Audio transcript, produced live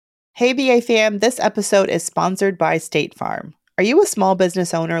Hey BA fam, this episode is sponsored by State Farm. Are you a small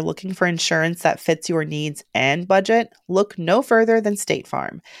business owner looking for insurance that fits your needs and budget? Look no further than State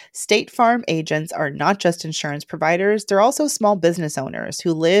Farm. State Farm agents are not just insurance providers, they're also small business owners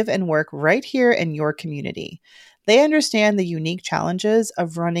who live and work right here in your community. They understand the unique challenges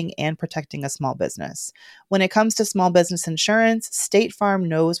of running and protecting a small business. When it comes to small business insurance, State Farm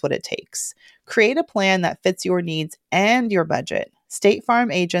knows what it takes. Create a plan that fits your needs and your budget. State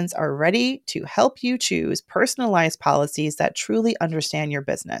Farm agents are ready to help you choose personalized policies that truly understand your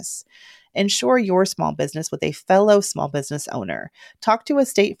business. Insure your small business with a fellow small business owner. Talk to a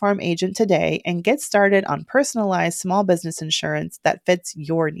State Farm agent today and get started on personalized small business insurance that fits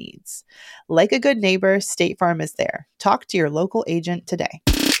your needs. Like a good neighbor, State Farm is there. Talk to your local agent today.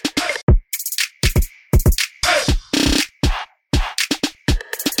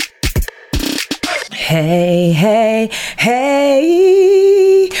 Hey, hey,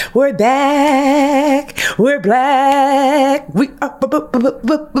 hey, we're back. We're black. We are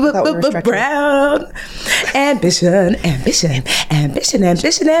brown. Ambition.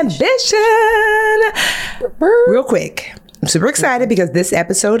 Real quick, I'm super excited because this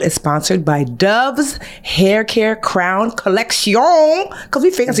episode is sponsored by Dove's Hair Care Crown Collection, because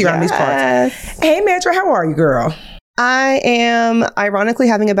we fancy around these parts. Hey, Mantra, how are you, girl? I am ironically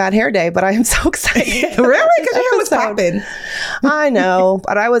having a bad hair day, but I am so excited. Really? Because your hair was popping. I know,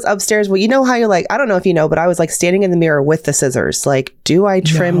 but I was upstairs. Well, you know how you're like, I don't know if you know, but I was like standing in the mirror with the scissors. Like, do I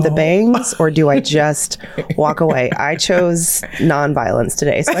trim the bangs or do I just walk away? I chose nonviolence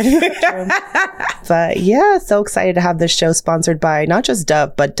today. So I didn't trim. But yeah, so excited to have this show sponsored by not just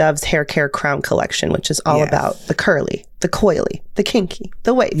Dove, but Dove's Hair Care Crown Collection, which is all about the curly, the coily, the kinky,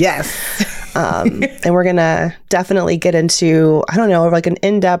 the wavy. Yes. And we're going to definitely get into, I don't know, like an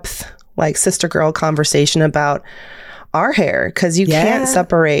in-depth, like sister girl conversation about our hair, because you can't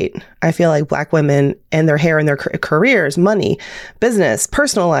separate, I feel like, Black women and their hair and their careers, money, business,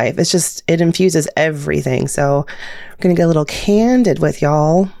 personal life. It's just, it infuses everything. So we're going to get a little candid with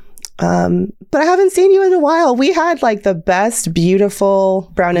y'all. But I haven't seen you in a while. We had like the best,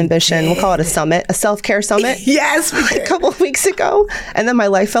 beautiful Brown Ambition. We'll call it a summit, a self-care summit. Yes. A couple of weeks ago. And then my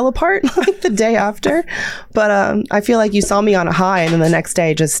life fell apart like the day after. But I feel like you saw me on a high and then the next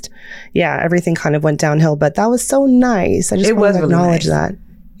day just, everything kind of went downhill. But that was so nice. I just wanted to acknowledge that.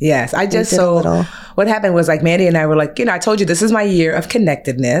 Yes, what happened was like Mandy and I were like, I told you this is my year of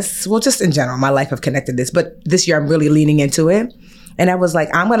connectedness. Well, just in general, my life of connectedness. But this year I'm really leaning into it. And I was like,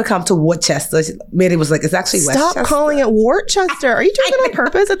 I'm going to come to Worcester. Mandy was like, it's actually Westchester. Stop calling it Worcester. Are you doing it on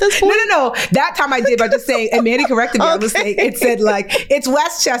purpose at this point? No. That time I did by just saying, and Mandy corrected me on the mistake. It said like, it's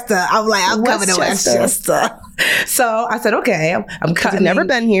Westchester. I'm like, I'm coming to Westchester. So I said, okay, I'm coming. I've never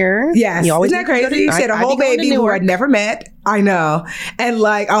been here. Yes. You always Isn't that crazy? She had a whole baby who I'd never met. I know. And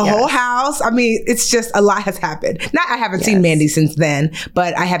like a whole house. I mean, it's just a lot has happened. I haven't seen Mandy since then,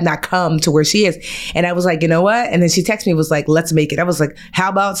 but I have not come to where she is. And I was like, you know what? And then she texted me, was like, let's make it. I was like, how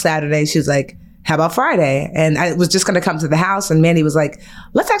about Saturday? She was like, how about Friday? And I was just going to come to the house. And Mandy was like,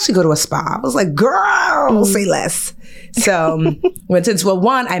 let's actually go to a spa. I was like, girl, say less. So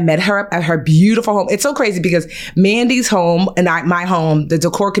I met her at her beautiful home. It's so crazy because Mandy's home and my home, the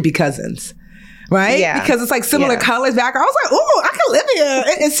decor could be cousins. Right? Yeah. Because it's like similar colors back. I was like, ooh, I can live here.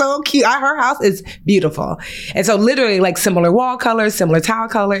 It's so cute. Her house is beautiful. And so literally like similar wall colors, similar tile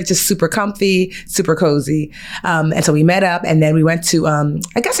color. It's just super comfy, super cozy. And so we met up and then we went to,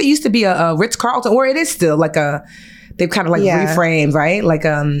 I guess it used to be a Ritz-Carlton, or it is still like they've kind of like reframed, right? Like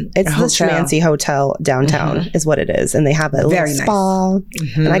it's the Schmancy Hotel downtown is what it is, and they have a little spa.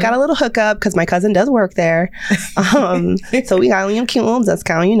 And I got a little hookup because my cousin does work there, so we got a cute little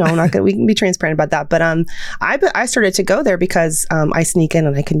discount. We can be transparent about that. But I started to go there because I sneak in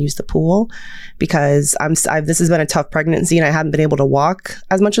and I can use the pool because this has been a tough pregnancy and I haven't been able to walk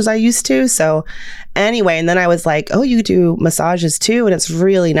as much as I used to. So anyway, and then I was like, oh, you do massages too, and it's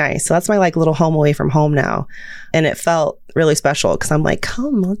really nice. So that's my like little home away from home now. And it felt really special because I'm like,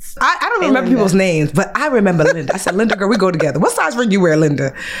 come, let's. I don't remember people's names, but I remember Linda. I said, Linda, girl, we go together. What size ring you wear,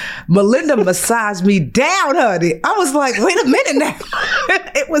 Linda? Melinda massaged me down, honey. I was like, wait a minute now.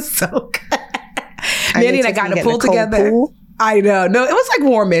 It was so good. Mandy and I got in a pool together. Pool. I know. No, it was like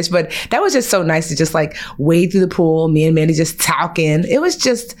warmish, but that was just so nice to just like wade through the pool. Me and Mandy just talking. It was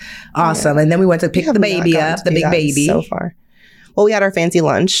just awesome. Yeah. And then we went to pick the baby up, the big baby. So far. Well, we had our fancy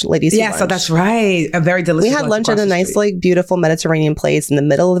lunch, ladies. Yeah, so that's right. A very delicious. We had lunch at a nice, like, beautiful Mediterranean place in the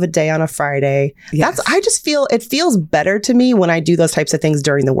middle of the day on a Friday. Yes. I just feel it feels better to me when I do those types of things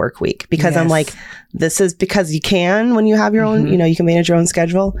during the work week because I'm like, this is because you can when you have your own, you can manage your own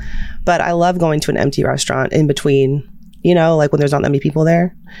schedule. But I love going to an empty restaurant in between you know, like when there's not that many people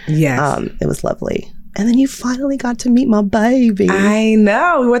there. Yes. It was lovely. And then you finally got to meet my baby. I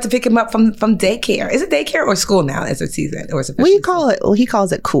know. We went to pick him up from daycare. Is it daycare or school now? Is it season or is it? He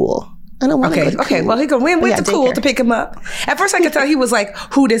calls it cool. I don't want to go to cool. Well, we went to cool to pick him up. At first, I could tell he was like,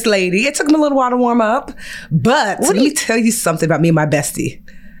 "Who this lady?" It took him a little while to warm up. But let me tell you something about me and my bestie.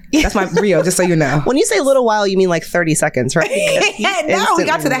 That's my Rio, just so you know. When you say a little while, you mean like 30 seconds, right? No, we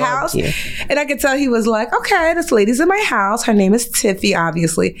got to the house and I could tell he was like, okay, this lady's in my house. Her name is Tiffy,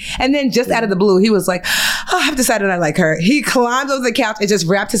 obviously. And then just out of the blue, he was like, oh, I've decided I like her. He climbed over the couch and just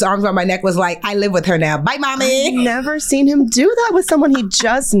wrapped his arms around my neck, was like, I live with her now. Bye, mommy. I've never seen him do that with someone he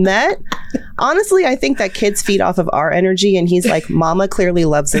just met. Honestly, I think that kids feed off of our energy, and he's like, mama clearly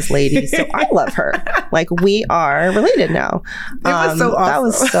loves this lady, so I love her. Like, we are related now. It was so awesome. That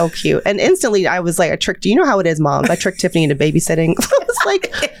was so cute. And instantly I was like, do you know how it is, moms? I tricked Tiffany into babysitting. I was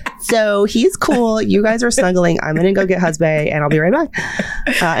like, so he's cool. You guys are snuggling. I'm going to go get husband and I'll be right back.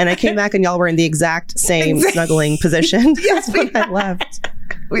 And I came back and y'all were in the exact same snuggling position. Yes, when I left.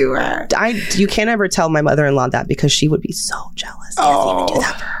 We were. You can't ever tell my mother-in-law that because she would be so jealous. He doesn't even do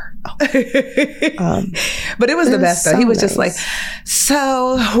that for her. But it was the best though. So he was nice. just like,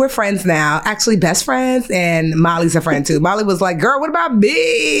 so we're friends now, actually best friends, and Molly's a friend too. Molly was like, girl, what about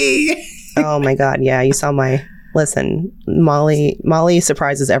me? Oh my God, yeah, you saw listen, Molly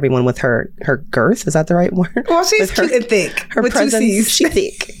surprises everyone with her girth. Is that the right word? Well, she's cute and thick. Her with presence, she's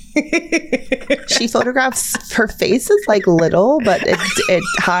thick. She photographs her face is like little, but it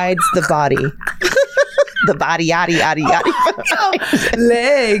hides the body. The body, yada, yada, yada.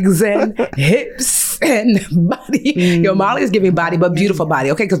 Legs and hips and body. Yo, Molly is giving body, but beautiful body.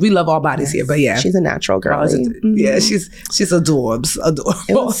 Okay, because we love all bodies here. But yeah, she's a natural girl. Yeah, she's adorbs.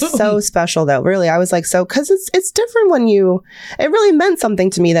 It was so special though. Really, I was like, so because it's different when it really meant something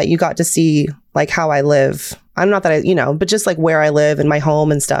to me that you got to see like how I live. I'm not that but just like where I live and my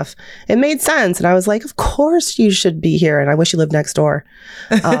home and stuff. It made sense. And I was like, of course you should be here. And I wish you lived next door.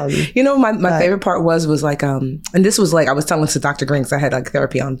 My favorite part was like, and this was like, I was telling to Dr. Grinks, I had like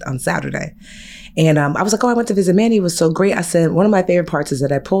therapy on Saturday. And I was like, oh, I went to visit Mandy. It was so great. I said, one of my favorite parts is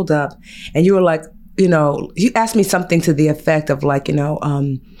that I pulled up and you were like, you asked me something to the effect of like,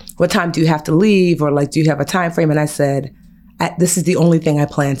 what time do you have to leave? Or like, do you have a time frame? And I said, this is the only thing I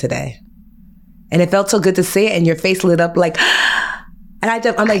plan today. And it felt so good to say it, and your face lit up like, and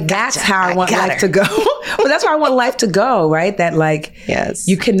I'm like, that's how I want life to go. Well, that's where I want life to go, right? That like, yes,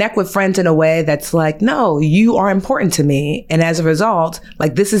 you connect with friends in a way that's like, no, you are important to me. And as a result,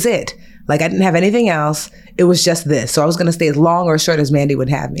 like, this is it. Like, I didn't have anything else. It was just this. So I was going to stay as long or short as Mandy would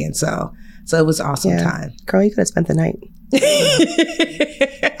have me. And so it was an awesome time. Girl, you could have spent the night.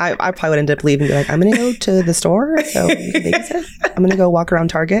 I probably would end up leaving and be like, I'm going to go to the store, so you can babysit. I'm going to go walk around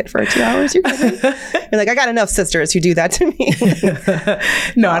Target for 2 hours. You're like, I got enough sisters who do that to me.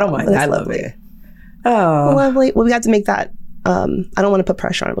 No, I don't mind. I love it. Oh. Lovely. Well, we got to make that. I don't want to put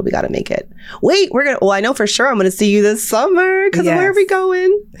pressure on it, but we got to make it. Wait, I know for sure I'm going to see you this summer, because where are we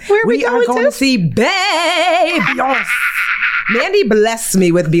going? We are going to see Beyonce. Mandy blessed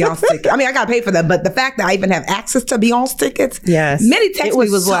me with Beyonce tickets. I mean, I got to pay for them, but the fact that I even have access to Beyonce tickets. Yes. Mandy texted me,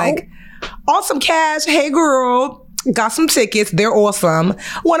 was like, awesome cash. Hey, girl, got some tickets. They're awesome.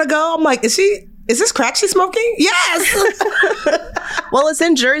 Want to go? I'm like, is this crack she's smoking? Yes. Well, it's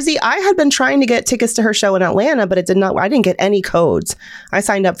in Jersey. I had been trying to get tickets to her show in Atlanta, but I didn't get any codes. I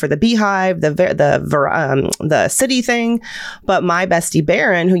signed up for the Beehive, the city thing, but my bestie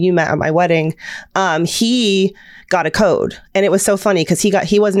Baron, who you met at my wedding, he got a code. And it was so funny because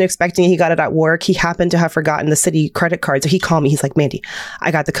he wasn't expecting it. He got it at work. He happened to have forgotten the city credit card. So he called me. He's like, Mandy,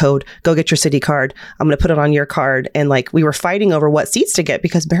 I got the code. Go get your city card. I'm going to put it on your card. And like, we were fighting over what seats to get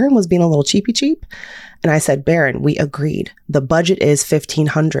because Baron was being a little cheap. And I said, Baron, we agreed. The budget is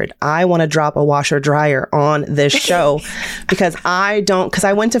 $1,500. I want to drop a washer dryer on this show because I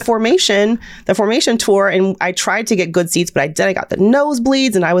went to the formation tour, and I tried to get good seats, but I got the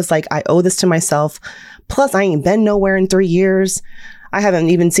nosebleeds, and I was like, I owe this to myself. Plus, I ain't been nowhere in 3 years. I haven't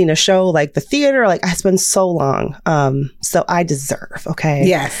even seen a show like the theater. Like, it's been so long. So I deserve, okay?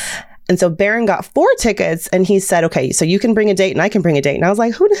 Yes. And so Baron got 4 tickets, and he said, okay, so you can bring a date and I can bring a date. And I was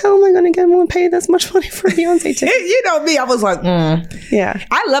like, who the hell am I going to get and pay this much money for a Beyonce ticket? You know me. I was like, Yeah.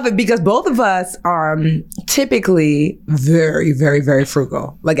 I love it because both of us are typically very, very, very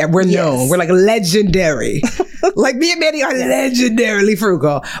frugal. Like, we're known. We're like legendary. Like, me and Mandy are legendarily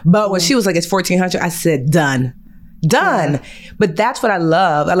frugal. But when she was like, it's $1,400, I said, done. Yeah. But that's what I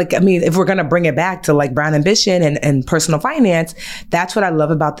love. If we're going to bring it back to like Brown Ambition and personal finance, that's what I love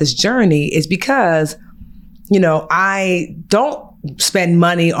about this journey is because, I don't spend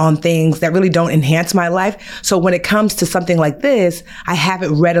money on things that really don't enhance my life. So when it comes to something like this, I have it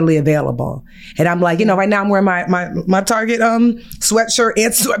readily available. And I'm like, right now I'm wearing my Target sweatshirt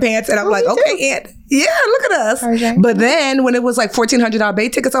and sweatpants. And I'm like, okay, Aunt, yeah, look at us. RJ. But then when it was like $1,400 Bay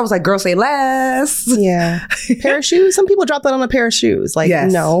tickets, I was like, girl, say less. Yeah. Pair of shoes. Some people drop that on a pair of shoes. Like,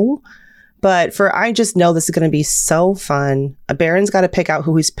 yes. No. But I just know this is going to be so fun. Barron's got to pick out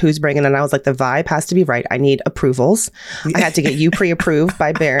who's bringing, and I was like, the vibe has to be right. I need approvals. I had to get you pre-approved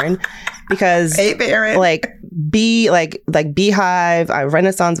by Barron because, hey, Barron, like Beehive,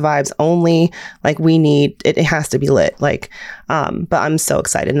 Renaissance vibes only. Like we need it. It has to be lit. But I'm so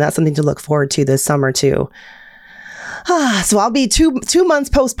excited, and that's something to look forward to this summer too. So I'll be two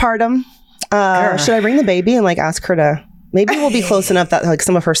months postpartum. Should I bring the baby and ask her to? Maybe we'll be close enough that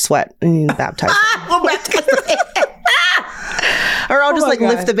some of her sweat and baptize her. We'll baptize the baby. Or I'll just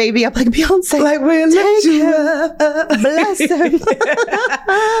lift the baby up like Beyonce. We'll lift you up. Bless him. We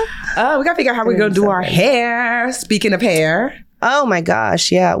gotta figure out how we're gonna do our hair. Speaking of hair. Oh my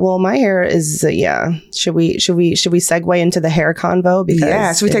gosh, yeah. Well, my hair is Should we segue into the hair convo?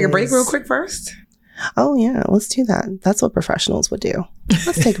 Because should we take a break real quick first? Oh yeah, let's do that. That's what professionals would do.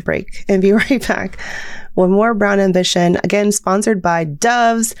 Let's take a break and be right back with more Brown Ambition. Again, sponsored by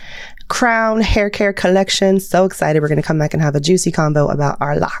Dove's Crown Hair Care Collection. So excited. We're going to come back and have a juicy combo about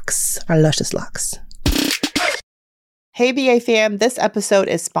our locks, our luscious locks. Hey BA fam, this episode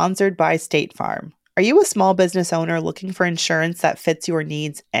is sponsored by State Farm. Are you a small business owner looking for insurance that fits your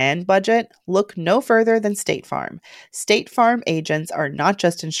needs and budget? Look no further than State Farm. State Farm agents are not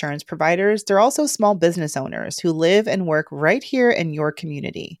just insurance providers, they're also small business owners who live and work right here in your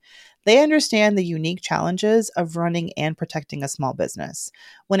community. They understand the unique challenges of running and protecting a small business.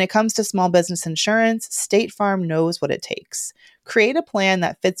 When it comes to small business insurance, State Farm knows what it takes. Create a plan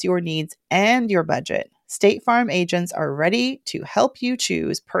that fits your needs and your budget. State Farm agents are ready to help you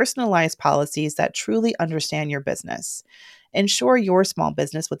choose personalized policies that truly understand your business. Insure your small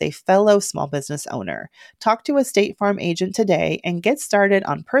business with a fellow small business owner. Talk to a State Farm agent today and get started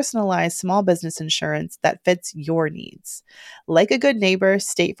on personalized small business insurance that fits your needs. Like a good neighbor,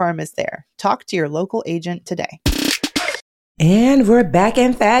 State Farm is there. Talk to your local agent today. And we're back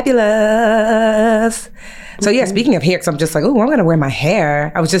and fabulous. So yeah, speaking of hair, because I'm just like, oh, I'm going to wear my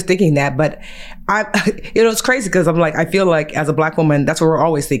hair. I was just thinking that, but it's crazy because I'm like, I feel like as a Black woman, that's what we're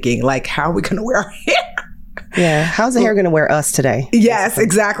always thinking. Like, how are we going to wear our hair? Yeah. How's the hair going to wear us today? Yes,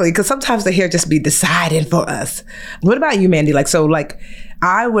 exactly. Because sometimes the hair just be decided for us. What about you, Mandy?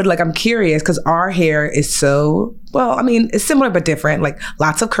 I'm curious because our hair is so, it's similar but different. Like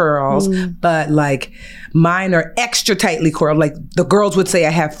lots of curls, but mine are extra tightly curled. Like the girls would say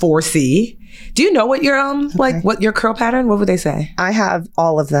I have 4C. Do you know what your what your curl pattern? What would they say? I have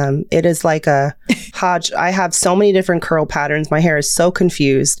all of them. It is like a hodge. I have so many different curl patterns. My hair is so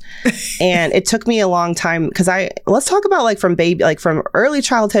confused, and it took me a long time because let's talk about from early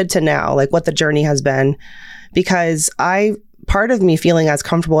childhood to now, what the journey has been, because part of me feeling as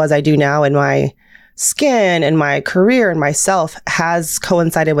comfortable as I do now in my skin and my career and myself has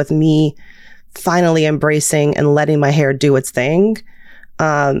coincided with me finally embracing and letting my hair do its thing.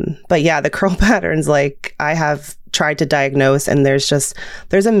 But yeah, the curl patterns, I have tried to diagnose, and there's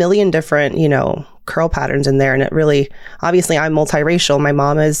a million different, curl patterns in there. And it really, obviously I'm multiracial. My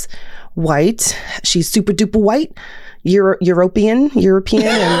mom is white. She's super duper white, European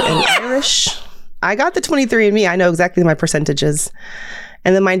and Irish. I got the 23andMe. I know exactly my percentages.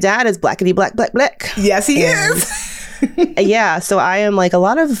 And then my dad is blackity black. Yes, he is. Yeah. So I am a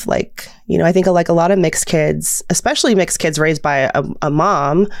lot of I think a lot of mixed kids, especially mixed kids raised by a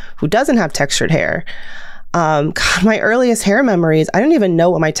mom who doesn't have textured hair. God, my earliest hair memories, I didn't even know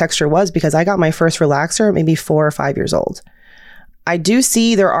what my texture was because I got my first relaxer at maybe 4 or 5 years old. I do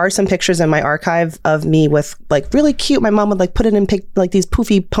see there are some pictures in my archive of me with really cute. My mom would put it in these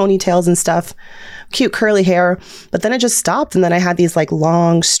poofy ponytails and stuff, cute curly hair. But then it just stopped. And then I had these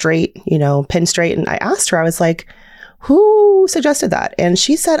long, straight, pin straight. And I asked her, I was like, who suggested that? And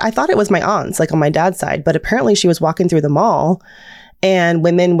she said, I thought it was my aunts, on my dad's side. But apparently she was walking through the mall and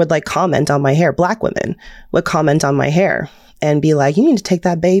women would comment on my hair. Black women would comment on my hair and be like, you need to take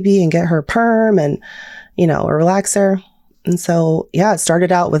that baby and get her perm and, a relaxer. And so, yeah, it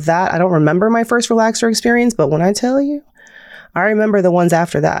started out with that. I don't remember my first relaxer experience, but when I tell you, I remember the ones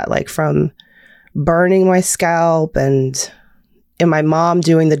after that, from burning my scalp and my mom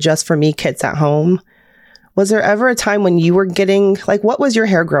doing the Just For Me kits at home. Was there ever a time when you were getting, what was your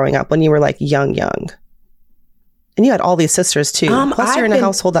hair growing up when you were young? And you had all these sisters too. Plus you're in a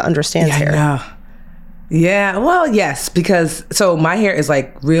household that understands hair. No. Yeah, well, yes, because, so my hair is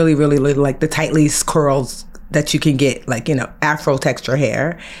really, really, really the tightly curls that you can get, like, Afro texture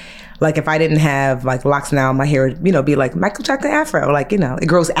hair. Like if I didn't have like locks now, my hair would, be like Michael Jackson Afro. Like, it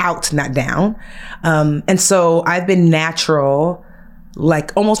grows out, not down. And so I've been natural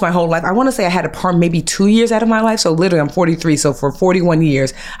like almost my whole life. I want to say I had a perm maybe 2 years out of my life. So literally I'm 43. So for 41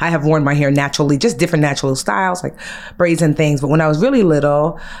 years, I have worn my hair naturally, just different natural styles, like braids and things. But when I was really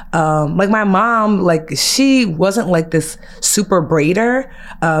little, like my mom, like she wasn't like this super braider.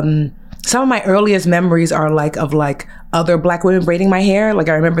 Some of my earliest memories are like of like other Black women braiding my hair. Like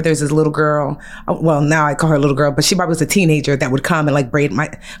I remember there's this little girl, well now I call her a little girl, but she probably was a teenager that would come and like braid my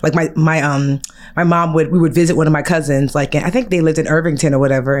mom we would visit one of my cousins, like I think they lived in Irvington or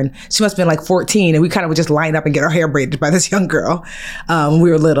whatever, and she must have been like 14, and we kind of would just line up and get our hair braided by this young girl when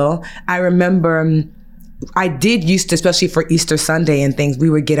we were little. I remember I did used to, especially for Easter Sunday and things,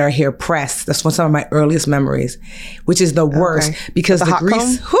 we would get our hair pressed. That's one some of my earliest memories, which is the worst because the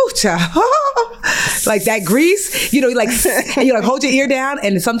grease, like that grease, you like you like hold your ear down,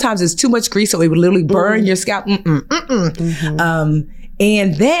 and sometimes it's too much grease, so it would literally burn your scalp.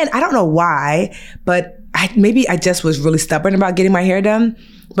 And then I don't know why, but maybe I just was really stubborn about getting my hair done.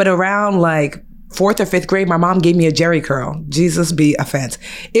 But around like 4th or 5th grade, my mom gave me a jerry curl. Jesus be offense.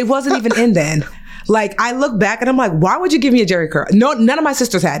 It wasn't even in then. Like I look back and I'm like, why would you give me a jerry curl? No, none of my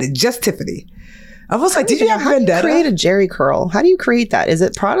sisters had it, just Tiffany. I was like, did you have vendetta? How do you create a jerry curl? How do you create that? Is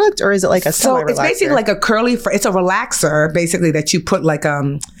it product or is it like a semi-relaxer? So it's basically like a curly, it's a relaxer basically that you put like,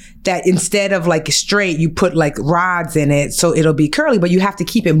 that instead of like straight, you put like rods in it so it'll be curly, but you have to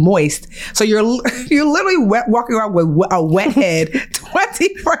keep it moist. So you're literally walking around with a wet head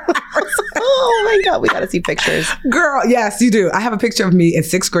 24 hours. Oh my God, we gotta see pictures. Girl, yes, you do. I have a picture of me in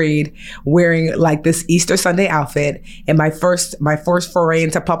 6th grade wearing like this Easter Sunday outfit, and my first foray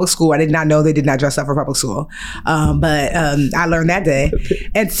into public school. I did not know they did not dress up for public school, but I learned that day.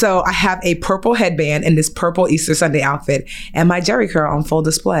 And so I have a purple headband and this purple Easter Sunday outfit and my jerry curl on full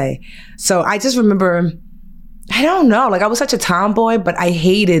display. So I just remember, I don't know, like I was such a tomboy, but I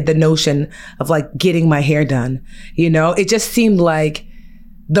hated the notion of like getting my hair done. It just seemed like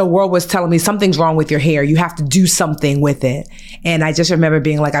the world was telling me something's wrong with your hair. You have to do something with it. And I just remember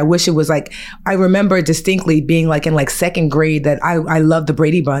being like, I wish it was like, I remember distinctly being like in like 2nd grade that I loved the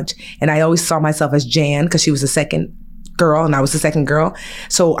Brady Bunch. And I always saw myself as Jan because she was the second girl and I was the second girl.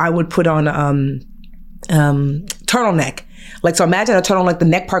 So I would put on turtleneck. Like, so imagine a turtleneck, the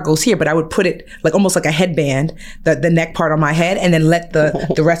neck part goes here, but I would put it like almost like a headband, the neck part on my head, and then let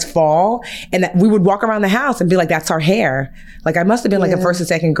the rest fall. And we would walk around the house and be like, that's our hair. Like I must have been like in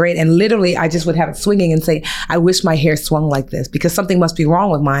 1st and 2nd grade. And literally I just would have it swinging and say, I wish my hair swung like this because something must be wrong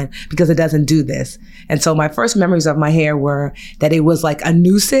with mine because it doesn't do this. And so my first memories of my hair were that it was like a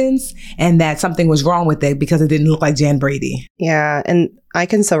nuisance and that something was wrong with it because it didn't look like Jan Brady. Yeah. And I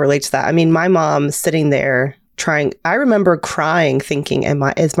can so relate to that. I mean, my mom sitting there I remember crying thinking,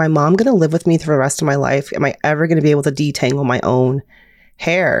 is my mom going to live with me for the rest of my life? Am I ever going to be able to detangle my own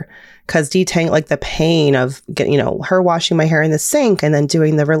hair? Because like the pain of getting, her washing my hair in the sink and then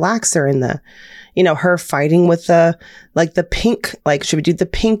doing the relaxer and the, her fighting with the pink, like, should we do the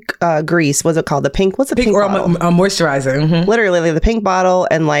pink grease? What's it called? What's the pink bottle? Moisturizer. Mm-hmm. Literally like the pink bottle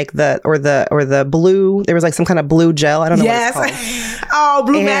and like the blue, there was like some kind of blue gel. I don't know what it's called. Oh,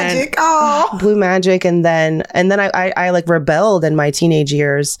 Blue Magic. Oh, Blue Magic. And then I like rebelled in my teenage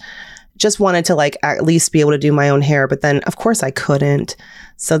years, just wanted to like at least be able to do my own hair. But then of course I couldn't.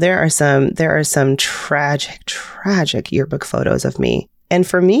 So there are some tragic yearbook photos of me. And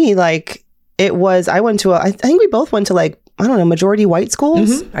for me, like I went to I think we both went to like, I don't know, majority white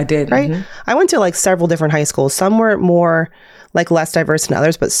schools. Mm-hmm. I did. Right. Mm-hmm. I went to like several different high schools. Some were more like less diverse than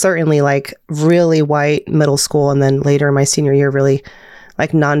others, but certainly like really white middle school. And then later in my senior year, really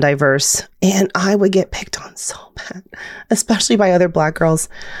like non-diverse. And I would get picked on so bad, especially by other Black girls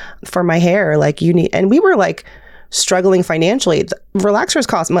for my hair. Like and we were like struggling financially. Relaxers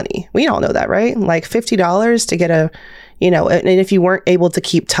cost money. We all know that, right? Like $50 to get and if you weren't able to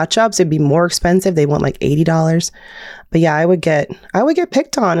keep touch-ups, it'd be more expensive. They want like $80. But yeah, I would get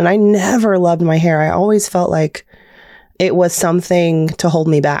picked on, and I never loved my hair. I always felt like it was something to hold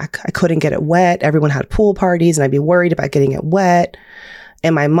me back. I couldn't get it wet. Everyone had pool parties and I'd be worried about getting it wet.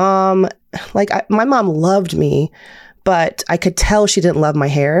 And my mom, my mom loved me, but I could tell she didn't love my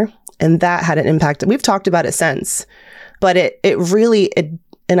hair. And that had an impact. We've talked about it since, but it really,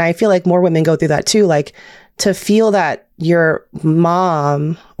 and I feel like more women go through that too. Like to feel that your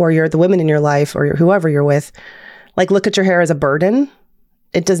mom or the women in your life or whoever you're with, like look at your hair as a burden.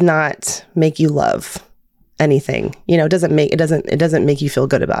 It does not make you love anything. It doesn't make you feel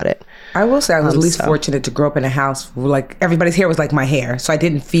good about it. I will say I was at least fortunate to grow up in a house where like everybody's hair was like my hair. So I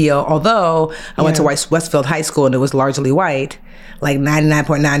didn't feel, although I went to Westfield High School and it was largely white, like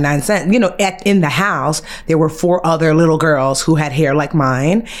 99.99%, in the house, there were 4 other little girls who had hair like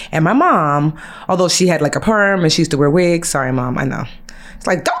mine. And my mom, although she had like a perm and she used to wear wigs. Sorry, Mom, I know. It's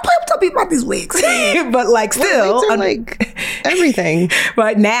like, don't tell me about these wigs. But like still. Wigs are like everything.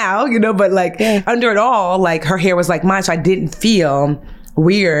 But now, but like under it all, like her hair was like mine. So I didn't feel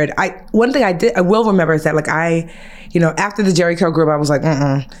weird. One thing I will remember is that like after the Jheri curl group, I was like,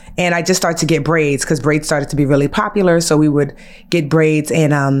 and I just started to get braids because braids started to be really popular. So we would get braids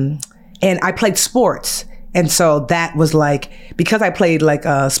and I played sports. And so that was like, because I played like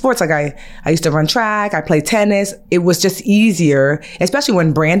sports, like I used to run track, I played tennis. It was just easier, especially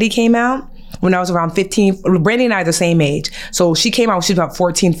when Brandy came out. When I was around 15, Brandy and I are the same age. So she came out when she was about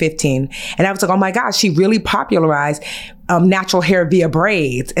 14, 15. And I was like, oh my gosh, she really popularized natural hair via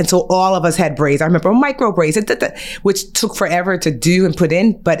braids. And so all of us had braids. I remember micro braids, which took forever to do and put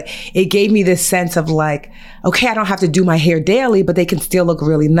in, but it gave me this sense of like, okay, I don't have to do my hair daily, but they can still look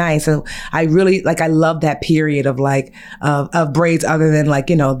really nice. And I really, I love that period of like, of braids other than like,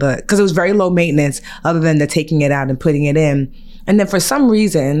 because it was very low maintenance other than the taking it out and putting it in. And then for some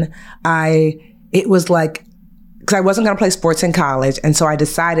reason, it was like, because I wasn't going to play sports in college. And so I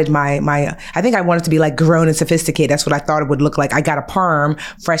decided I think I wanted to be like grown and sophisticated. That's what I thought it would look like. I got a perm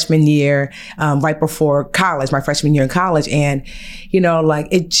freshman year, right before college, my freshman year in college. And,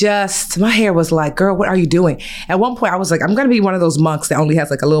 my hair was like, girl, what are you doing? At one point I was like, I'm going to be one of those monks that only has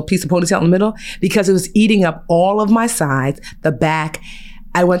like a little piece of ponytail in the middle because it was eating up all of my sides, the back.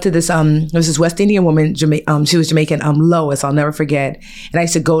 I went to this, there was this West Indian woman, she was Jamaican, Lois, I'll never forget. And I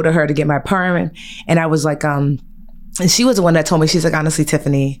used to go to her to get my perm. And I was like, and she was the one that told me, she's like, honestly,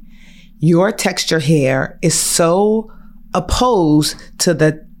 Tiffany, your texture hair is so opposed to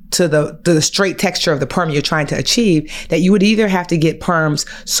the straight texture of the perm you're trying to achieve that you would either have to get perms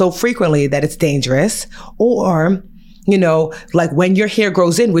so frequently that it's dangerous, or like when your hair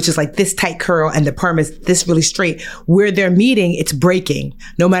grows in, which is like this tight curl and the perm is this really straight, where they're meeting, it's breaking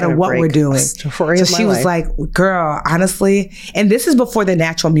no matter what we're doing. So she was like, girl, honestly, and this is before the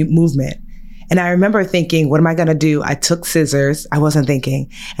natural movement. And I remember thinking, what am I going to do? I took scissors. I wasn't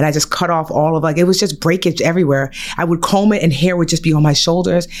thinking. And I just cut off all of it was just breakage everywhere. I would comb it and hair would just be on my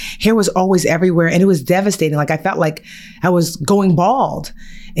shoulders. Hair was always everywhere. And it was devastating. Like I felt like I was going bald.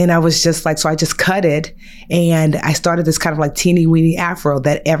 And I was just like, so I just cut it and I started this kind of like teeny weeny afro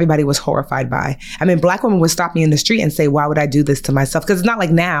that everybody was horrified by. I mean, Black women would stop me in the street and say, why would I do this to myself? Because it's not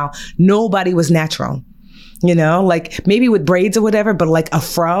like now, nobody was natural. Like maybe with braids or whatever, but like a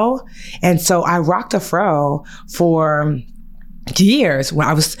fro. And so I rocked a fro for years. When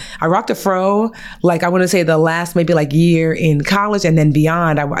I rocked a fro, like I want to say the last maybe like year in college and then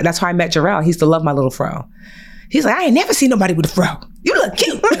beyond. That's how I met Jarrell. He used to love my little fro. He's like, I ain't never seen nobody with a fro. You look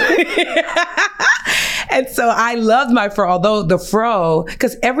cute. And so I loved my fro, although the fro,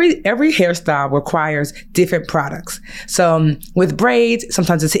 because every hairstyle requires different products. So with braids,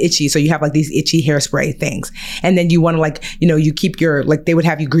 sometimes it's itchy. So you have like these itchy hairspray things. And then you want to like, you keep your, like they would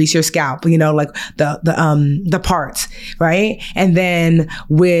have you grease your scalp, like the parts, right? And then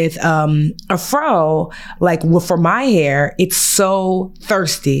with a fro, like for my hair, it's so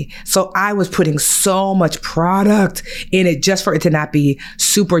thirsty. So I was putting so much product in it just for it to not be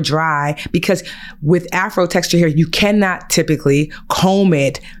super dry, because with Afro texture hair, you cannot typically comb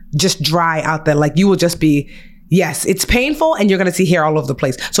it just dry out there. Like you will just be, yes, it's painful and you're going to see hair all over the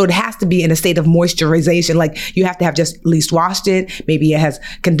place. So it has to be in a state of moisturization. Like you have to have just at least washed it. Maybe it has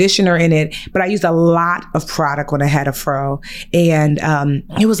conditioner in it. But I used a lot of product when I had a fro. And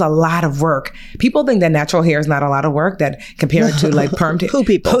it was a lot of work. People think that natural hair is not a lot of work, that compared to like perm. Who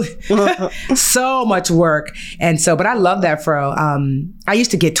people? So much work. And so, but I love that fro. I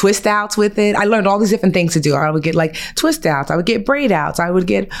used to get twist outs with it. I learned all these different things to do. I would get like twist outs. I would get braid outs. I would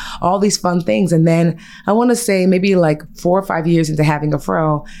get all these fun things. And then I want to say maybe like 4 or 5 years into having a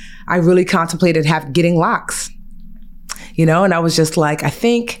fro, I really contemplated getting locks, and I was just like, I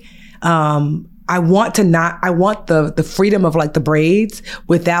think, I want the freedom of like the braids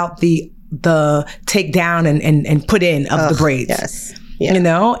without the take down and put in of the braids. Yes. Yeah.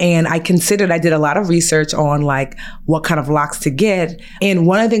 And I did a lot of research on like what kind of locks to get. And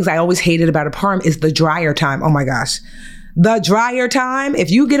one of the things I always hated about a perm is the dryer time. Oh my gosh. The dryer time,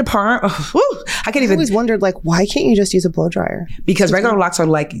 if you get a perm, I always wondered, like, why can't you just use a blow dryer? Because regular locks are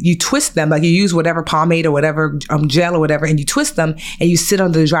like, you twist them, like you use whatever pomade or whatever gel or whatever, and you twist them and you sit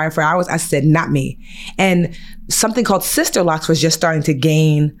under the dryer for hours. I said, not me. And something called sister locks was just starting to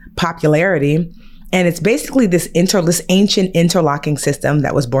gain popularity. And it's basically this ancient interlocking system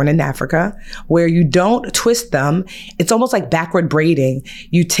that was born in Africa, where you don't twist them. It's almost like backward braiding.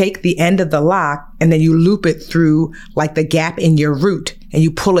 You take the end of the lock and then you loop it through like the gap in your root and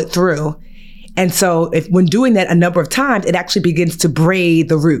you pull it through. And so when doing that a number of times, it actually begins to braid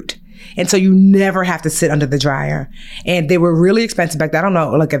the root. And so you never have to sit under the dryer. And they were really expensive back then. I don't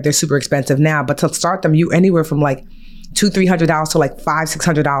know like if they're super expensive now, but to start them, you anywhere from like $200-$300 to like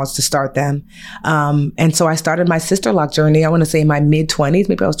 $500-$600 to start them. And so I started my sister lock journey, I want to say in my mid-20s,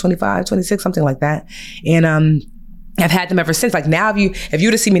 maybe I was 25, 26, something like that. And I've had them ever since. Like now, if you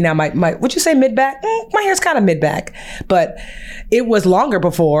were to see me now, my would you say mid-back? My hair's kind of mid-back, but it was longer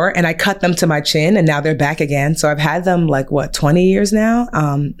before and I cut them to my chin and now they're back again. So I've had them like 20 years now?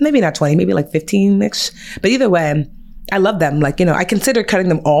 Maybe not 20, maybe like 15-ish. But either way, I love them. Like, you know, I considered cutting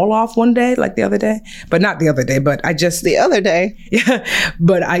them all off one day, like the other day, but not the other day, but I just... The other day? Yeah.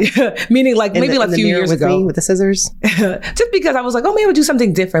 But meaning like maybe like a few years ago. With the scissors? Just because I was like, oh, maybe we'll do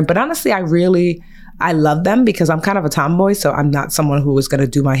something different. But honestly, I love them because I'm kind of a tomboy. So I'm not someone who is going to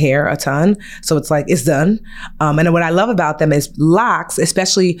do my hair a ton. So it's like, it's done. And what I love about them is locks,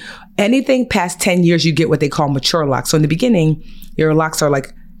 especially anything past 10 years, you get what they call mature locks. So in the beginning, your locks are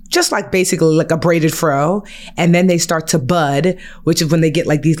like, just like basically like a braided fro. And then they start to bud, which is when they get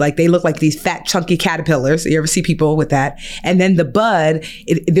like these, like they look like these fat, chunky caterpillars. You ever see people with that? And then the bud,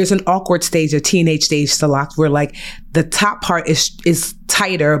 there's an awkward stage, a teenage stage to locks where like the top part is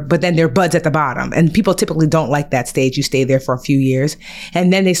tighter, but then there are buds at the bottom. And people typically don't like that stage. You stay there for a few years.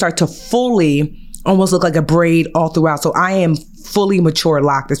 And then they start to fully almost look like a braid all throughout. So I am fully mature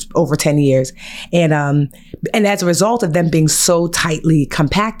locked. It's over 10 years. And as a result of them being so tightly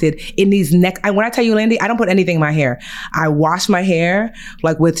compacted in these when I tell you, Landy, I don't put anything in my hair. I wash my hair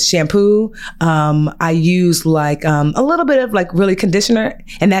like with shampoo. I use like a little bit of like really conditioner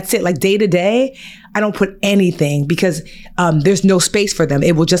and that's it. Like day to day, I don't put anything because there's no space for them.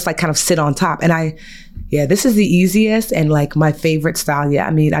 It will just like kind of sit on top. And this is the easiest and like my favorite style. Yeah,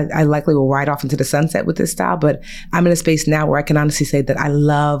 I mean, I likely will ride off into the sunset with this style, but I'm in a space now where I can honestly say that I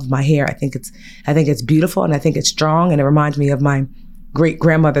love my hair. I think it's beautiful and I think it's strong. And it reminds me of my great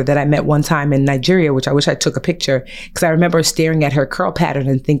grandmother that I met one time in Nigeria, which I wish I took a picture because I remember staring at her curl pattern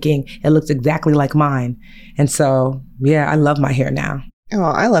and thinking it looks exactly like mine. And so, yeah, I love my hair now. Oh,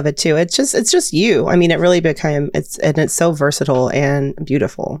 I love it too. It's just you. I mean, it really became, it's so versatile and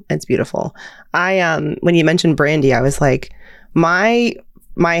beautiful. It's beautiful. When you mentioned Brandy, I was like, my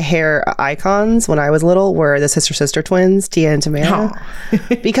hair icons when I was little were the sister twins, Tia and Tamara,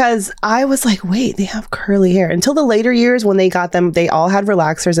 because I was like, wait, they have curly hair. Until the later years when they got them, they all had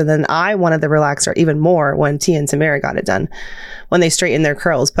relaxers. And then I wanted the relaxer even more when Tia and Tamara got it done, when they straightened their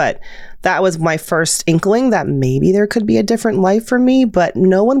curls. But that was my first inkling that maybe there could be a different life for me, but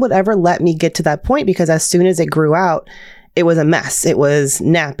no one would ever let me get to that point because as soon as it grew out, it was a mess. It was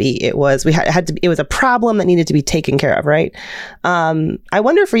nappy. It was a problem that needed to be taken care of, right? I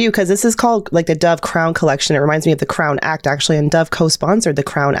wonder for you, because this is called like the Dove Crown Collection. It reminds me of the Crown Act, actually, and Dove co-sponsored the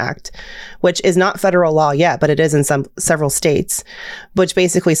Crown Act, which is not federal law yet, but it is in several states, which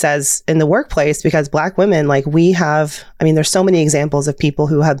basically says in the workplace, because Black women, like there's so many examples of people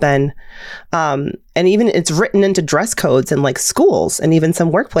who have been, and even it's written into dress codes in like schools and even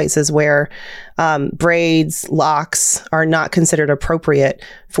some workplaces where braids, locks are not considered appropriate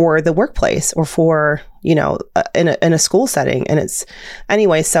for the workplace or for, in a school setting. And it's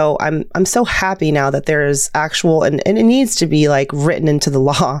anyway, so I'm so happy now that there's actual, and it needs to be like written into the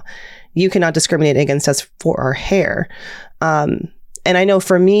law. You cannot discriminate against us for our hair. And I know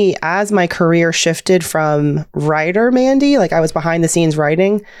for me, as my career shifted from writer, Mandy, like I was behind the scenes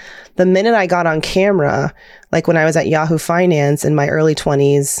writing, the minute I got on camera, like when I was at Yahoo Finance in my early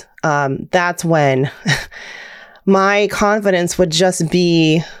 20s, that's when my confidence would just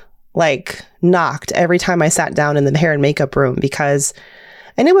be like knocked every time I sat down in the hair and makeup room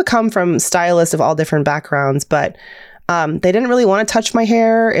and it would come from stylists of all different backgrounds, but they didn't really want to touch my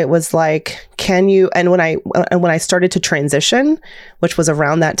hair. It was like, and when I started to transition, which was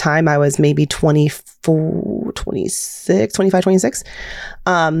around that time, I was maybe 25, 26.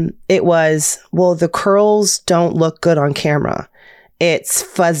 It was, well, the curls don't look good on camera. It's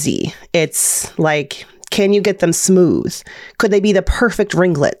fuzzy. It's like, Can you get them smooth? Could they be the perfect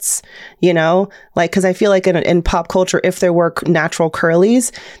ringlets? You know, like, because I feel like in pop culture, if there were natural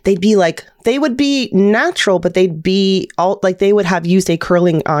curlies, they would be natural, but they'd be they would have used a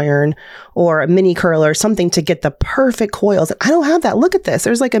curling iron or a mini curler or something to get the perfect coils. I don't have that. Look at this.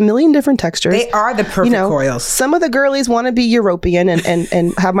 There's like a million different textures. They are the perfect coils. Some of the girlies want to be European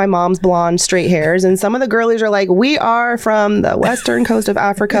and have my mom's blonde straight hairs. And some of the girlies are like, we are from the western coast of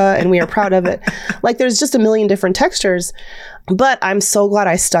Africa and we are proud of it. Like, there's just a million different textures. But I'm so glad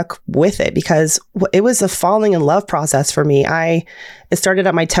I stuck with it because it was a falling in love process for me. It started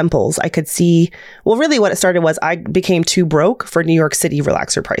at my temples. I could see, well, really what it started was I became too broke for New York City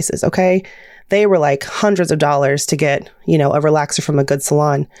relaxer prices, okay? They were like hundreds of dollars to get, a relaxer from a good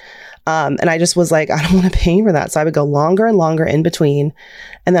salon. And I just was like, I don't want to pay for that. So I would go longer and longer in between.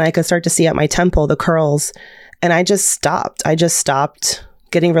 And then I could start to see at my temple the curls. And I just stopped.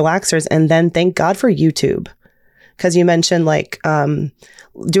 Getting relaxers. And then thank God for YouTube. Because you mentioned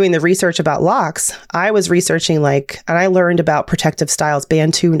doing the research about locks. I was researching and I learned about protective styles,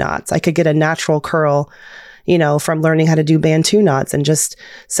 Bantu knots. I could get a natural curl, from learning how to do Bantu knots. And just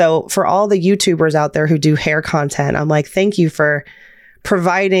so for all the YouTubers out there who do hair content, I'm like, thank you for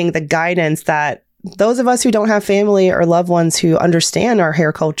providing the guidance that those of us who don't have family or loved ones who understand our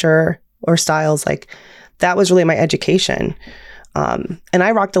hair culture or styles, that was really my education. And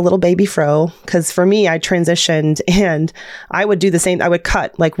I rocked a little baby fro because for me, I transitioned and I would do the same. I would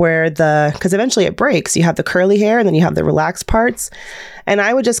cut because eventually it breaks. You have the curly hair and then you have the relaxed parts. And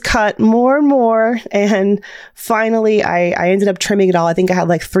I would just cut more and more. And finally, I ended up trimming it all. I think I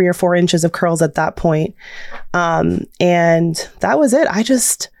had 3 or 4 inches of curls at that point. And that was it.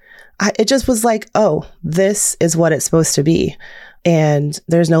 It just was like, oh, this is what it's supposed to be. And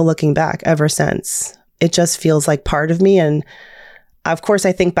there's no looking back ever since. It just feels like part of me. And of course,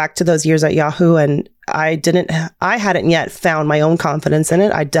 I think back to those years at Yahoo and I hadn't yet found my own confidence in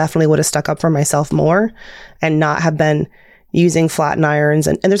it. I definitely would have stuck up for myself more and not have been using flat irons.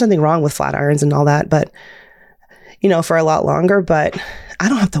 And there's nothing wrong with flat irons and all that, but, for a lot longer, but I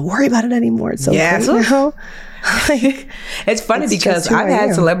don't have to worry about it anymore. It's so great now. It's funny because I've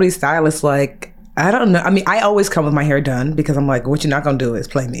had celebrity stylists I don't know. I mean, I always come with my hair done because I'm like, what you're not going to do is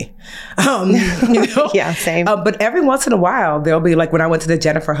play me. Yeah, same. But every once in a while, there'll be when I went to the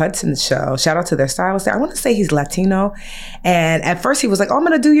Jennifer Hudson show, shout out to their stylist there. I want to say he's Latino. And at first he was like, oh, I'm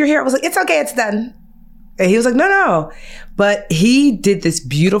going to do your hair. I was like, it's okay. It's done. And he was like, no. But he did this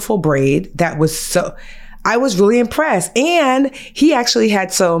beautiful braid that was I was really impressed. And he actually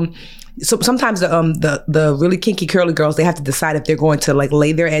had So sometimes the really kinky curly girls, they have to decide if they're going to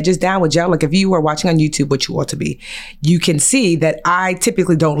lay their edges down with gel. If you are watching on YouTube, which you ought to be, you can see that I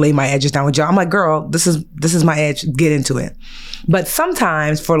typically don't lay my edges down with gel. I'm like, girl, this is my edge. Get into it. But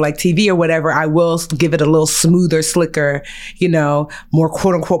sometimes for TV or whatever, I will give it a little smoother, slicker, more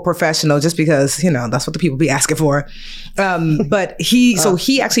quote unquote professional, just because, that's what the people be asking for. But he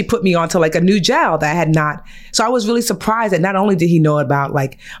actually put me onto a new gel that I had not. So I was really surprised that not only did he know about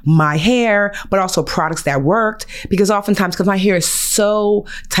my hair, but also products that worked, because oftentimes, because my hair is so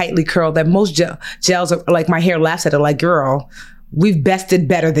tightly curled that most gels are my hair laughs at it girl, we've bested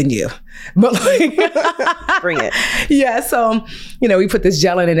better than you. But bring it. Yeah. So, we put this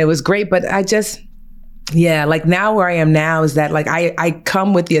gel in and it was great, but I just, now where I am now is that I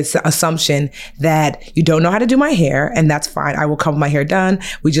come with the assumption that you don't know how to do my hair, and that's fine. I will come with my hair done.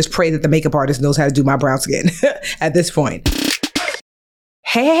 We just pray that the makeup artist knows how to do my brown skin at this point.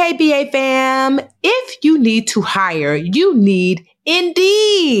 Hey, BA fam. If you need to hire, you need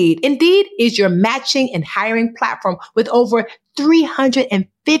Indeed. Indeed is your matching and hiring platform with over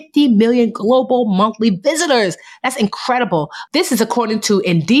 350 million global monthly visitors. That's incredible. This is according to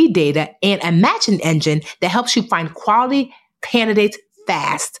Indeed data and a matching engine that helps you find quality candidates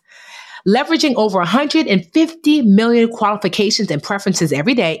fast. Leveraging over 150 million qualifications and preferences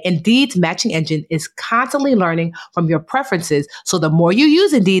every day, Indeed's matching engine is constantly learning from your preferences. So the more you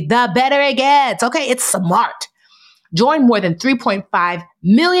use Indeed, the better it gets. Okay, it's smart. Join more than 3.5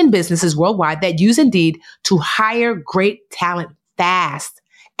 million businesses worldwide that use Indeed to hire great talent fast.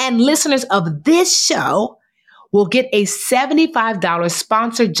 And listeners of this show will get a $75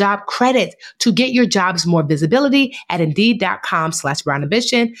 sponsored job credit to get your jobs more visibility at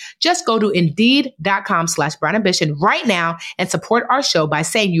Indeed.com/BrownAmbition. Just go to Indeed.com/BrownAmbition right now and support our show by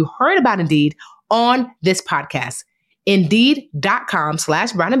saying you heard about Indeed on this podcast.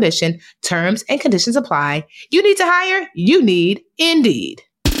 Indeed.com/BrownAmbition. Terms and conditions apply. You need to hire? You need Indeed.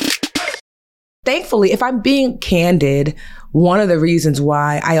 Thankfully, if I'm being candid, one of the reasons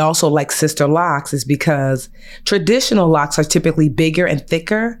why I also like sister locks is because traditional locks are typically bigger and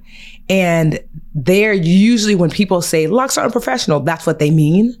thicker, and they're usually, when people say locks are unprofessional, that's what they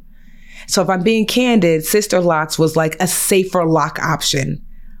mean. So if I'm being candid, Sister Locks was like a safer lock option,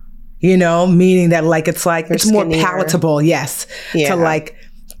 you know, meaning that like, it's like, it's more palatable. Yes. To like,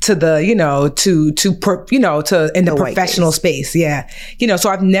 to the, you know, to in the professional space. Yeah. You know, so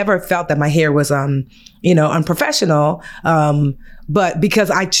I've never felt that my hair was, you know, unprofessional. But because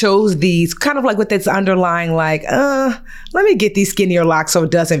I chose these kind of like with this underlying, like, let me get these skinnier locks so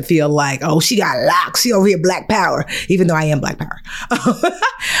it doesn't feel like, oh, she got locks. She over here Black Power, even though I am Black Power.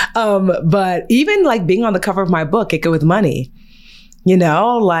 But even like being on the cover of my book, It Good With Money, you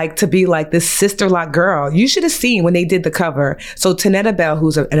know, like to be like this sister lock girl. You should have seen when they did the cover. So Tanetta Bell,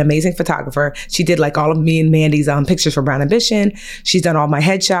 who's an amazing photographer, she did like all of me and Mandy's pictures for Brown Ambition. She's done all my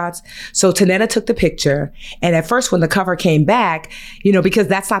headshots. So Tanetta took the picture. And at first when the cover came back, you know, because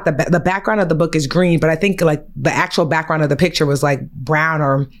that's not the background of the book is green, but I think like the actual background of the picture was like brown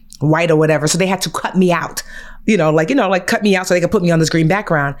or white or whatever. So they had to cut me out. You know, like cut me out so they could put me on this green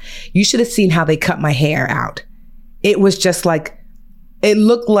background. You should have seen how they cut my hair out. It was just like, it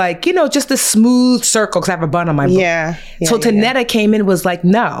looked like, you know, just a smooth circle because I have a bun on my book. So Tanetta came in and was like,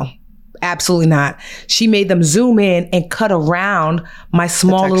 no, absolutely not. She made them zoom in and cut around my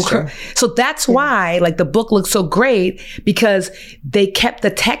small little So that's why like the book looks so great, because they kept the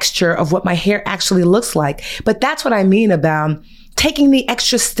texture of what my hair actually looks like. But that's what I mean about taking the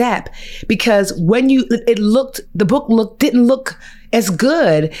extra step, because when the book didn't look as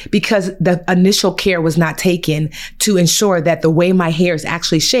good because the initial care was not taken to ensure that the way my hair is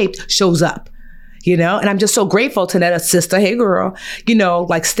actually shaped shows up, you know? And I'm just so grateful to that sister, hey girl, you know,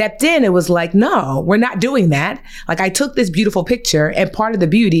 like stepped in. It was like, no, we're not doing that. Like I took this beautiful picture, and part of the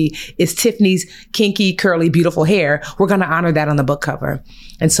beauty is Tiffany's kinky, curly, beautiful hair. We're going to honor that on the book cover.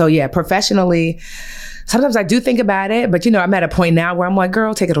 And so, yeah, professionally, sometimes I do think about it, but you know, I'm at a point now where I'm like,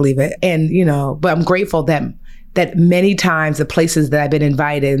 girl, take it or leave it. And, you know, but I'm grateful that many times the places that I've been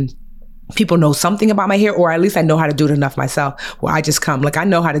invited, people know something about my hair, or at least I know how to do it enough myself where I just come, like I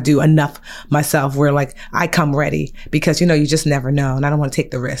know how to do enough myself where like I come ready, because, you know, you just never know. And I don't want to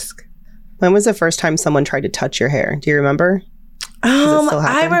take the risk. When was the first time someone tried to touch your hair? Do you remember?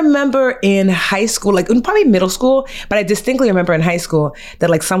 I remember in high school, like probably middle school, but I distinctly remember in high school that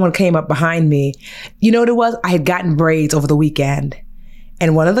like someone came up behind me. You know what it was? I had gotten braids over the weekend.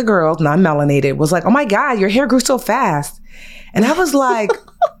 And one of the girls, non-melanated, was like, oh my God, your hair grew so fast. And I was like,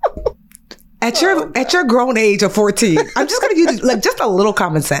 at your grown age of 14, I'm just going to use like just a little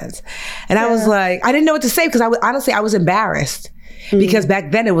common sense. And I was like, I didn't know what to say, because I was embarrassed. Because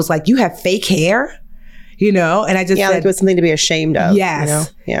back then it was like, you have fake hair? You know, and I just said, like it was something to be ashamed of.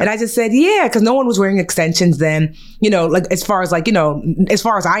 Yes. You know? And I just said, yeah, because no one was wearing extensions then, you know, like as far as like, you know, as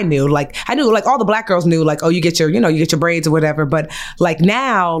far as I knew like all the Black girls knew like, oh, you get your braids or whatever. But like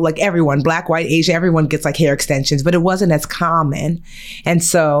now, like everyone, Black, white, Asian, everyone gets like hair extensions, but it wasn't as common. And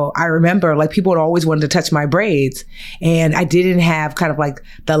so I remember like people would always wanted to touch my braids, and I didn't have kind of like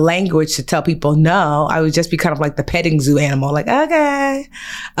the language to tell people no. I would just be kind of like the petting zoo animal, like, okay.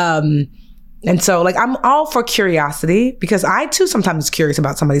 And so like, I'm all for curiosity, because I too sometimes curious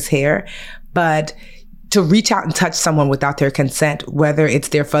about somebody's hair, but to reach out and touch someone without their consent, whether it's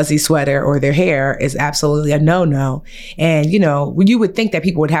their fuzzy sweater or their hair, is absolutely a no-no. And, you know, you would think that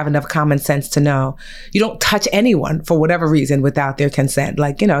people would have enough common sense to know you don't touch anyone for whatever reason without their consent.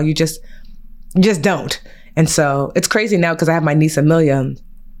 Like, you know, you just don't. And so it's crazy now because I have my niece Amelia.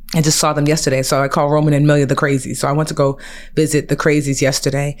 I just saw them yesterday. So I call Roman and Amelia the Crazies. So I went to go visit the Crazies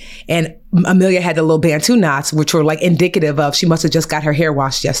yesterday. And Amelia had the little Bantu knots, which were like indicative of she must have just got her hair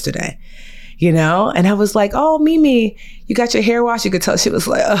washed yesterday, you know? And I was like, oh, Mimi, you got your hair washed? You could tell she was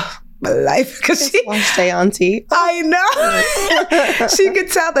like, oh, my life. Because she wash day auntie. I know. She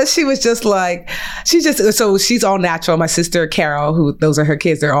could tell that she was just like, so she's all natural. My sister Carol, those are her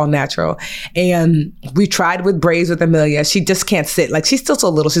kids, they're all natural. And we tried with braids with Amelia. She just can't sit. Like she's still so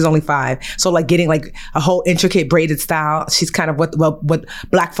little. She's only 5. So like getting like a whole intricate braided style, she's kind of what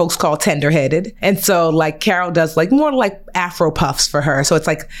Black folks call tender-headed. And so like Carol does like more like Afro puffs for her. So it's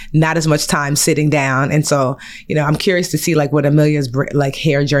like not as much time sitting down. And so, you know, I'm curious to see like what Amelia's like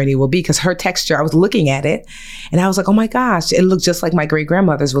hair journey will be, because her texture, I was looking at it and I was like, oh my gosh, it looks just like my great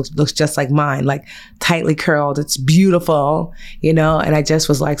grandmother's, looks just like mine, like tightly curled. It's beautiful, you know? And I just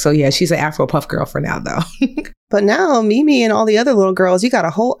was like, so yeah, she's an Afro puff girl for now though. But now Mimi and all the other little girls, you got a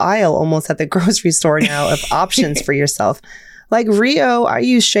whole aisle almost at the grocery store now of options for yourself. Like Rio, I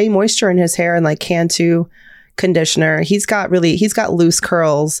use Shea Moisture in his hair and like Cantu conditioner. He's got loose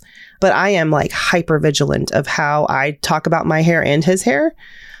curls, but I am like hyper vigilant of how I talk about my hair and his hair,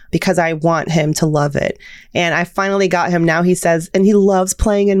 because I want him to love it. And I finally got him now. He says, and he loves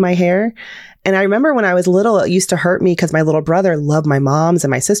playing in my hair. And I remember when I was little, it used to hurt me because my little brother loved my mom's and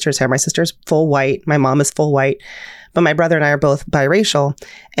my sister's hair. My sister's full white. My mom is full white. But my brother and I are both biracial.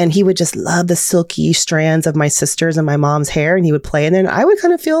 And he would just love the silky strands of my sister's and my mom's hair. And he would play. And then I would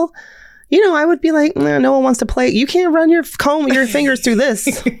kind of feel, I would be like, no one wants to play. You can't run your fingers through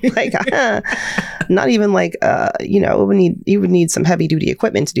this. Like, not even like, you would need some heavy duty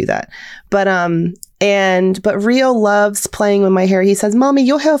equipment to do that. But Rio loves playing with my hair. He says, Mommy,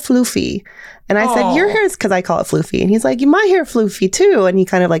 your hair floofy. And I said, your hair is, because I call it floofy. And he's like, my hair floofy too. And he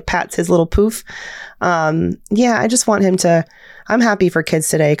kind of like pats his little poof. I just want him to, I'm happy for kids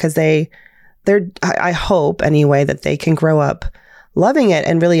today because I hope anyway that they can grow up loving it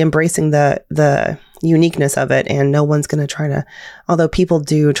and really embracing the uniqueness of it. And no one's going to try to, although people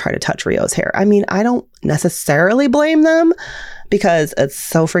do try to touch Rio's hair. I mean, I don't necessarily blame them because it's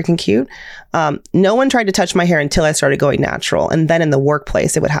so freaking cute. No one tried to touch my hair until I started going natural. And then in the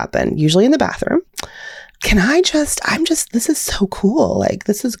workplace, it would happen, usually in the bathroom. This is so cool. Like,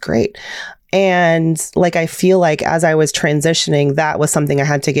 this is great. And like, I feel like as I was transitioning, that was something I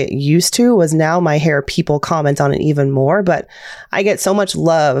had to get used to, was now my hair, people comment on it even more, but I get so much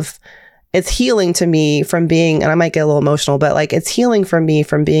love. It's healing to me from being, and I might get a little emotional, but like, it's healing for me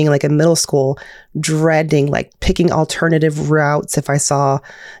from being like in middle school, dreading, like picking alternative routes. If I saw,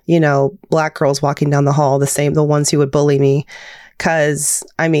 Black girls walking down the hall, the ones who would bully me. Cause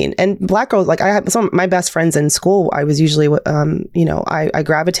and Black girls, like I had some of my best friends in school, I was usually, I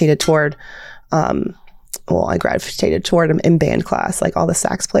gravitated toward, I gravitated toward them in band class, like all the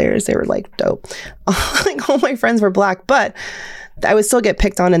sax players, they were like dope. Like all my friends were Black, but I would still get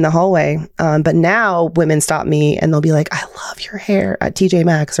picked on in the hallway. But now women stop me and they'll be like, I love your hair at TJ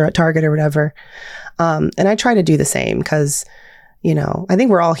Maxx or at Target or whatever. And I try to do the same because I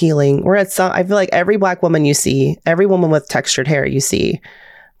think we're all healing. I feel like every Black woman you see, every woman with textured hair you see,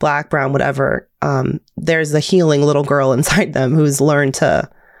 Black, brown, whatever, there's a healing little girl inside them who's learned to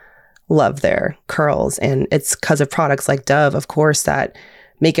love their curls. And it's because of products like Dove, of course, that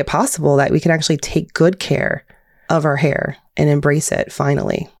make it possible that we can actually take good care of our hair and embrace it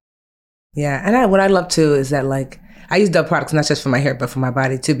finally. Yeah. And what I love too is that like, I use Dove products not just for my hair, but for my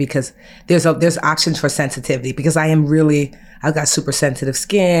body too, because there's options for sensitivity, because I've got super sensitive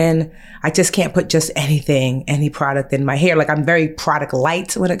skin. I just can't put just any product in my hair. Like I'm very product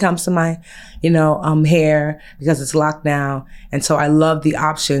light when it comes to my, hair, because it's locked now. And so I love the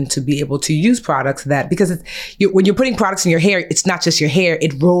option to be able to use products because when you're putting products in your hair, it's not just your hair,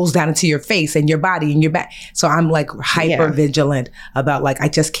 it rolls down into your face and your body and your back. So I'm like hyper vigilant about like, I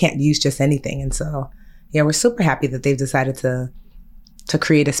just can't use just anything. And so, yeah, we're super happy that they've decided to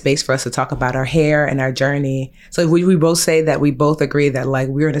create a space for us to talk about our hair and our journey. So we both say that we both agree that like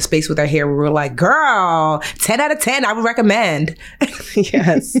we're in a space with our hair where we're like, girl, 10 out of 10, I would recommend.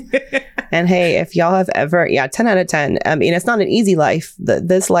 Yes. And hey, if y'all have ever, 10 out of 10. I mean, it's not an easy life.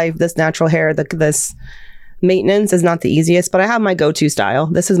 This natural hair, this maintenance is not the easiest, but I have my go-to style.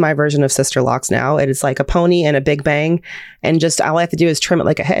 This is my version of Sister Locks now. It is like a pony and a big bang. And just all I have to do is trim it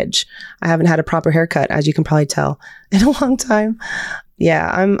like a hedge. I haven't had a proper haircut, as you can probably tell, in a long time.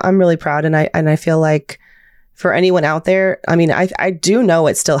 Yeah, I'm really proud. And I feel like for anyone out there, I mean, I do know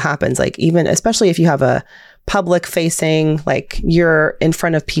it still happens. Like even, especially if you have a public facing, like you're in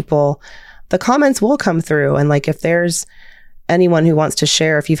front of people, the comments will come through. And like, if there's anyone who wants to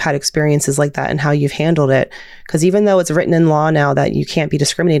share if you've had experiences like that and how you've handled it, because even though it's written in law now that you can't be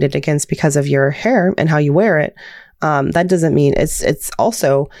discriminated against because of your hair and how you wear it, that doesn't mean it's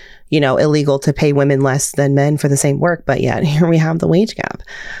also, illegal to pay women less than men for the same work. But yet here we have the wage gap.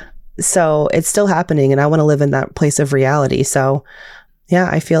 So it's still happening, and I want to live in that place of reality. So yeah,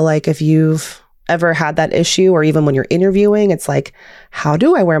 I feel like if you've ever had that issue, or even when you're interviewing, it's like, how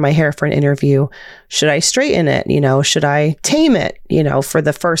do I wear my hair for an interview? Should I straighten it? Should I tame it, for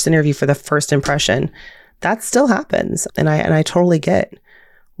the first interview, for the first impression? That still happens. And I totally get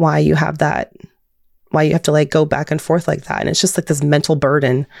why you have that, why you have to like go back and forth like that. And it's just like this mental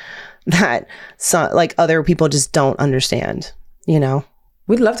burden that like other people just don't understand,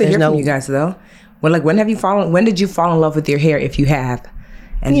 We'd love to hear from you guys though. Well, like when did you fall in love with your hair, if you have?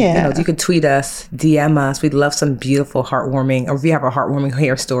 And you could tweet us, DM us. We'd love some beautiful, heartwarming, or if you have a heartwarming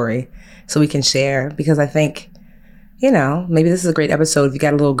hair story so we can share. Because I think, maybe this is a great episode. If you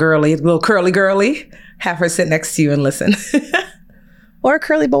got a little curly girly, have her sit next to you and listen. Or a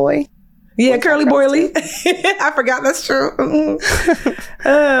curly boy. Yeah, curly boily. I forgot, that's true.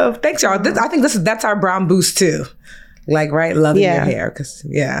 Oh, thanks y'all. I think that's our brown boost too. Like, right? Loving your hair.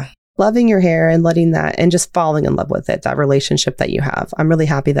 Loving your hair and letting that, and just falling in love with it, that relationship that you have. I'm really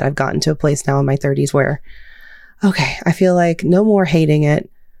happy that I've gotten to a place now in my 30s where, okay, I feel like no more hating it,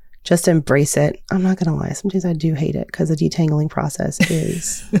 Just embrace it. I'm not going to lie. Sometimes I do hate it because the detangling process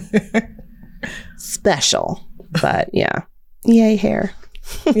is special. But yeah, yay hair.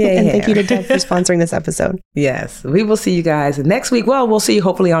 Yay and hair. Thank you to Dove for sponsoring this episode. Yes, we will see you guys next week. Well, we'll see you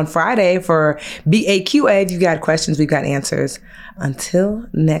hopefully on Friday for BAQA. If you've got questions, we've got answers. Until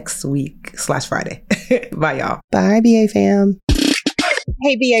next week /Friday. Bye, y'all. Bye, BA fam.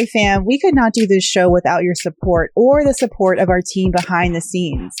 Hey, BA fam, we could not do this show without your support or the support of our team behind the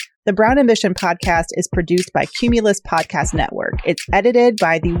scenes. The Brown Ambition podcast is produced by Cumulus Podcast Network. It's edited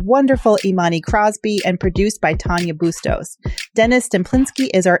by the wonderful Imani Crosby and produced by Tanya Bustos. Dennis Stemplinsky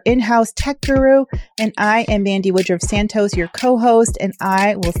is our in-house tech guru, and I am Mandy Woodruff Santos, your co-host, and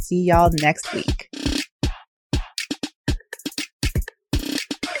I will see y'all next week.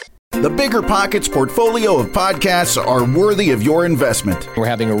 The Bigger Pockets portfolio of podcasts are worthy of your investment. We're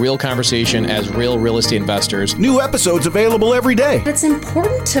having a real conversation as real estate investors. New episodes available every day. It's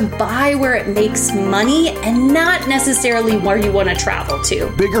important to buy where it makes money and not necessarily where you want to travel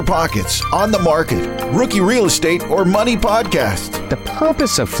to. Bigger Pockets, On the Market, Rookie Real Estate, or Money Podcast. The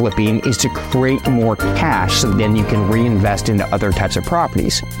purpose of flipping is to create more cash so then you can reinvest into other types of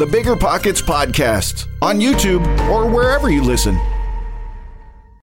properties. The Bigger Pockets Podcast on YouTube or wherever you listen.